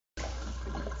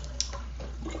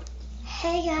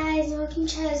Hey guys, welcome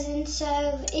Chosen. So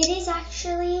it is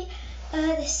actually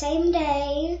the same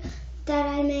day that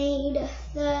I made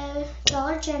the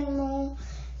Dollar General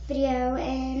video,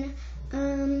 and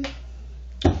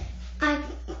I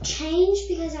changed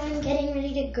because I'm getting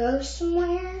ready to go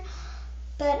somewhere.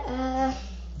 But I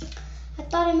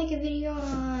thought I'd make a video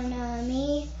on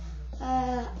me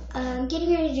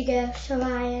getting ready to go. So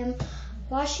I am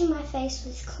washing my face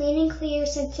with Clean and Clear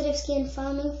Sensitive Skin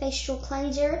Foaming Facial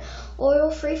Cleanser.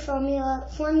 Oil-free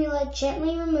formula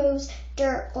gently removes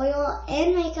dirt, oil,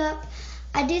 and makeup.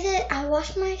 I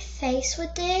wash my face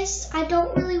with this. I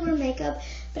don't really wear makeup,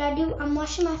 but I'm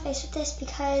washing my face with this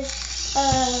because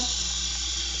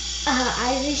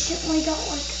I recently got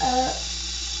like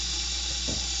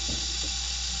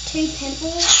 2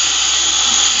 pimples.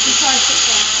 I'm sorry for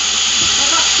that. I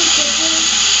got 2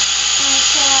 pimples.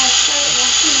 So I started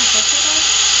washing my face with this.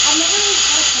 I've never really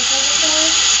had a pimple before.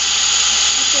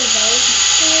 After those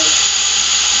two,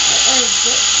 or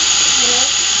this,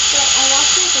 but I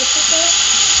washed my face with this.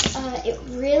 It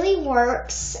really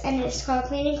works, and it's called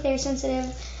Clean and Clear Sensitive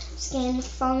Skin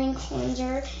Foaming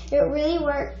Cleanser. It really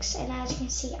works, and as you can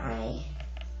see, I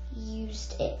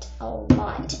used it a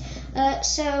lot.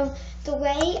 So the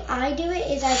way I do it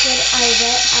is I get a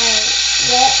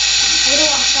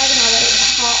wash bag and I wet it with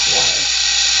hot water.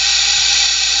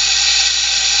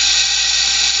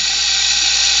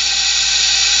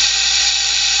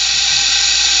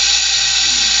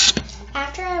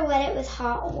 After I wet it with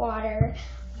hot water,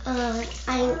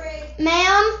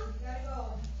 ma'am?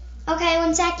 Okay,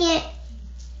 1 second.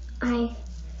 I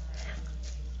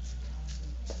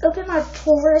open my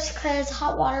pores because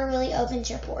hot water really opens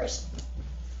your pores.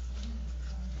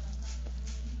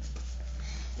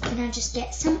 And I just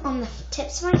get some on the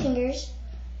tips of my fingers.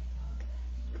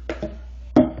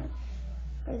 Or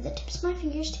the tips of my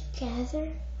fingers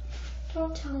together.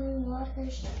 Don't tell me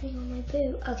water's dripping on my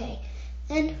boot. Okay.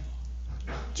 And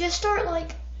just start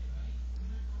like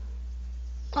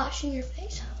washing your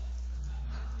face.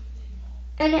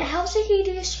 And it helps if you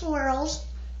do swirls.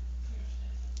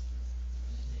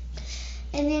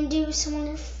 And then do some on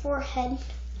your forehead.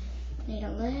 Need a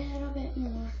little bit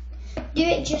more. Do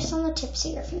it just on the tips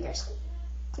of your fingers.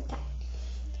 Like that.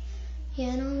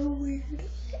 Yeah, and on a weird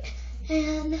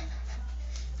way.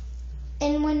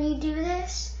 And when you do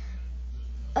this,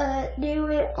 do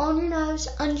it on your nose,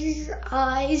 under your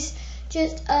eyes.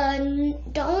 Just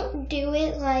don't do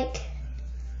it like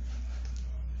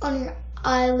on your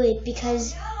eyelid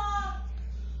because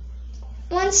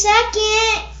 1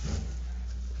 second.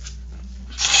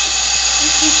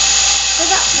 We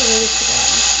got blue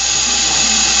today.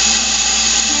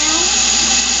 Now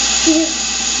you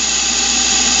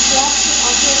wash it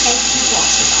off your face and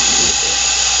wash it off your face.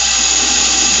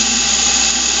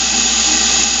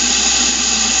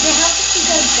 It helps if you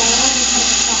go down and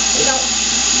take it off. You don't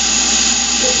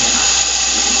do your eyes.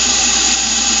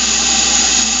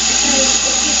 Because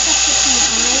if you stuff it in your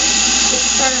eyes, it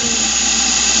burns.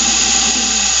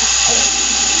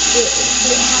 It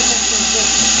has a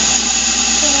resistance.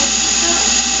 So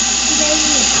today in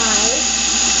the eyes.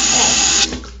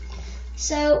 Okay.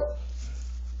 So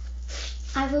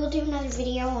I will do another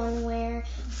video on where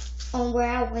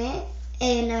I went,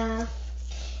 and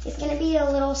it's gonna be a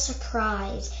little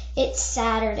surprise. It's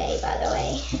Saturday, by the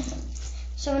way.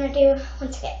 So I'm gonna do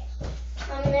 1 second.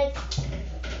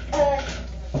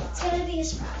 It's gonna be a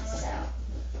surprise. So.